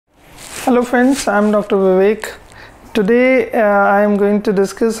Hello friends, I am Dr. Vivek. Today I am going to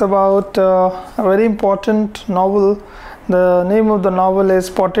discuss about a very important novel. The name of the novel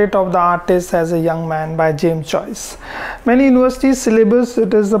is Portrait of the Artist as a Young Man by James Joyce. Many university syllabus,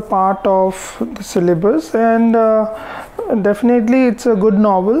 it is a part of the syllabus, and definitely it's a good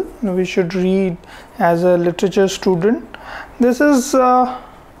novel. We should read as a literature student. This is a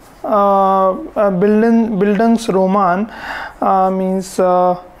Bildungsroman, means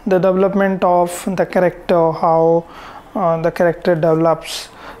the development of the character, how the character develops.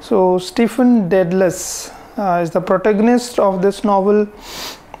 So Stephen Dedalus is the protagonist of this novel,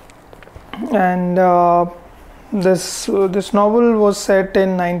 and this novel was set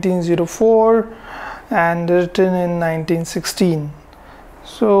in 1904 and written in 1916.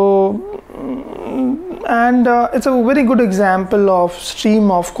 So and it's a very good example of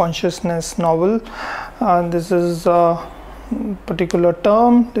stream of consciousness novel. This is particular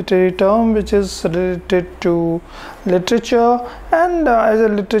term, literary term, which is related to literature, and as a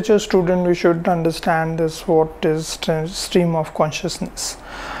literature student we should understand this, what is stream of consciousness.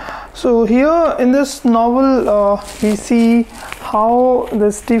 So here in this novel we see how the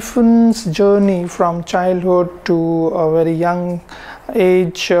Stephen's journey from childhood to a very young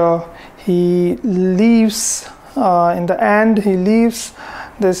age. He leaves, in the end he leaves,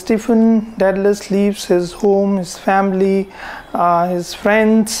 the Stephen Dedalus leaves his home, his family, his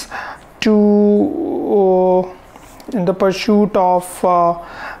friends to in the pursuit of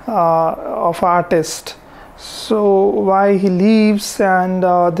artist. So why he leaves, and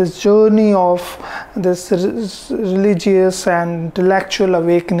this journey of this religious and intellectual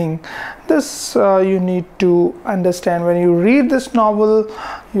awakening, this you need to understand. When you read this novel,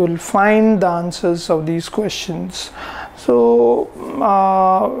 you will find the answers of these questions. So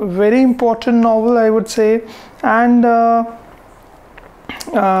very important novel, I would say. And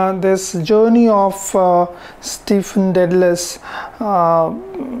this journey of Stephen Dedalus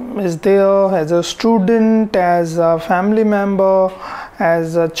is there as a student, as a family member,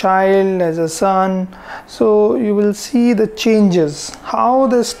 as a child, as a son. So you will see the changes, how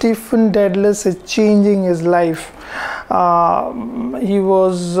the Stephen Dedalus is changing his life. He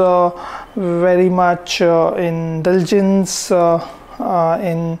was very much in indulgence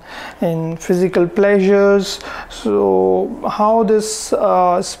in physical pleasures. So how this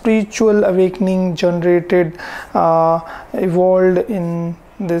spiritual awakening generated, evolved in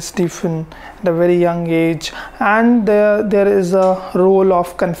this Stephen at a very young age. And there is a role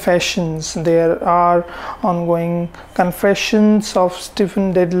of confessions. There are ongoing confessions of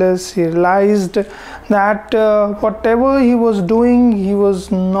Stephen Dedalus. He realized that whatever he was doing, he was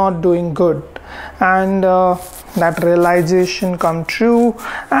not doing good, and that realization come true.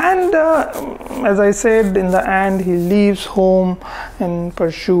 And as I said, in the end he leaves home in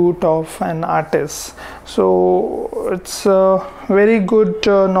pursuit of an artist. So it's a very good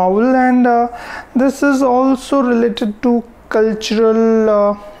novel, and this is also related to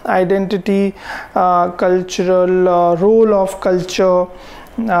cultural identity, cultural role of culture.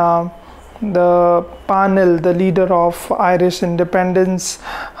 The panel, the leader of Irish independence,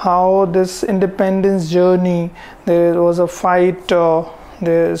 how this independence journey, there was a fight,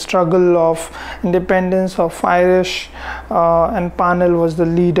 the struggle of independence of Irish, and Panel was the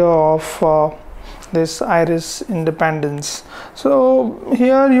leader of this Irish independence. So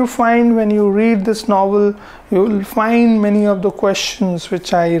here you find, when you read this novel, you will find many of the questions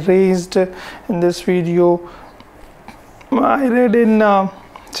which I raised in this video. I read in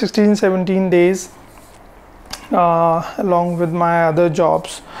 16-17 days along with my other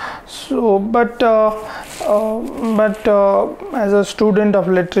jobs. So but as a student of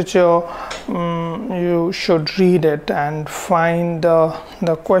literature, you should read it and find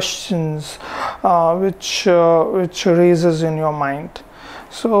the questions which raises in your mind.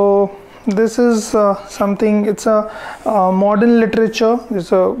 So this is something, it's a modern literature.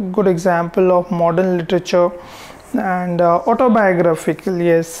 It's a good example of modern literature. And autobiographical,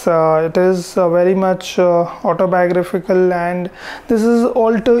 yes, it is very much autobiographical, and this is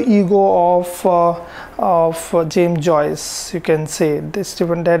alter ego of James Joyce, you can say. This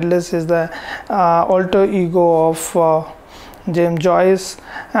Stephen Dedalus is the alter ego of James Joyce,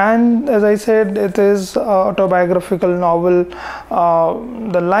 and as I said, it is autobiographical novel.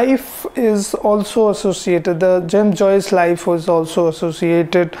 The life is also associated, the James Joyce life was also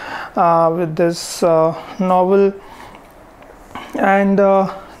associated with this novel. And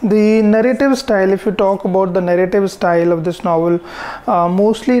The narrative style, if you talk about the narrative style of this novel,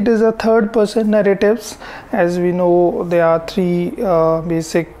 mostly it is a third person narratives. As we know, there are three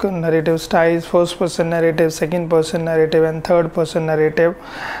basic narrative styles: first person narrative, second person narrative, and third person narrative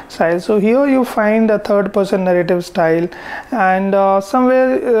style. So here you find a third person narrative style, and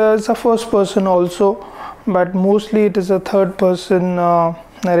somewhere it's a first person also, but mostly it is a third person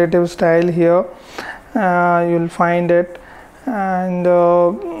narrative style here. You'll find it. And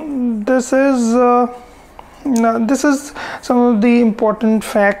this is some of the important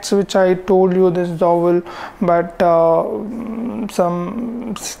facts which I told you this novel, but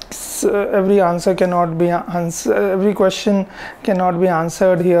every answer cannot be every question cannot be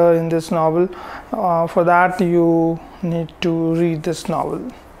answered here in this novel. For that you need to read this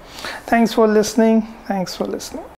novel. Thanks for listening.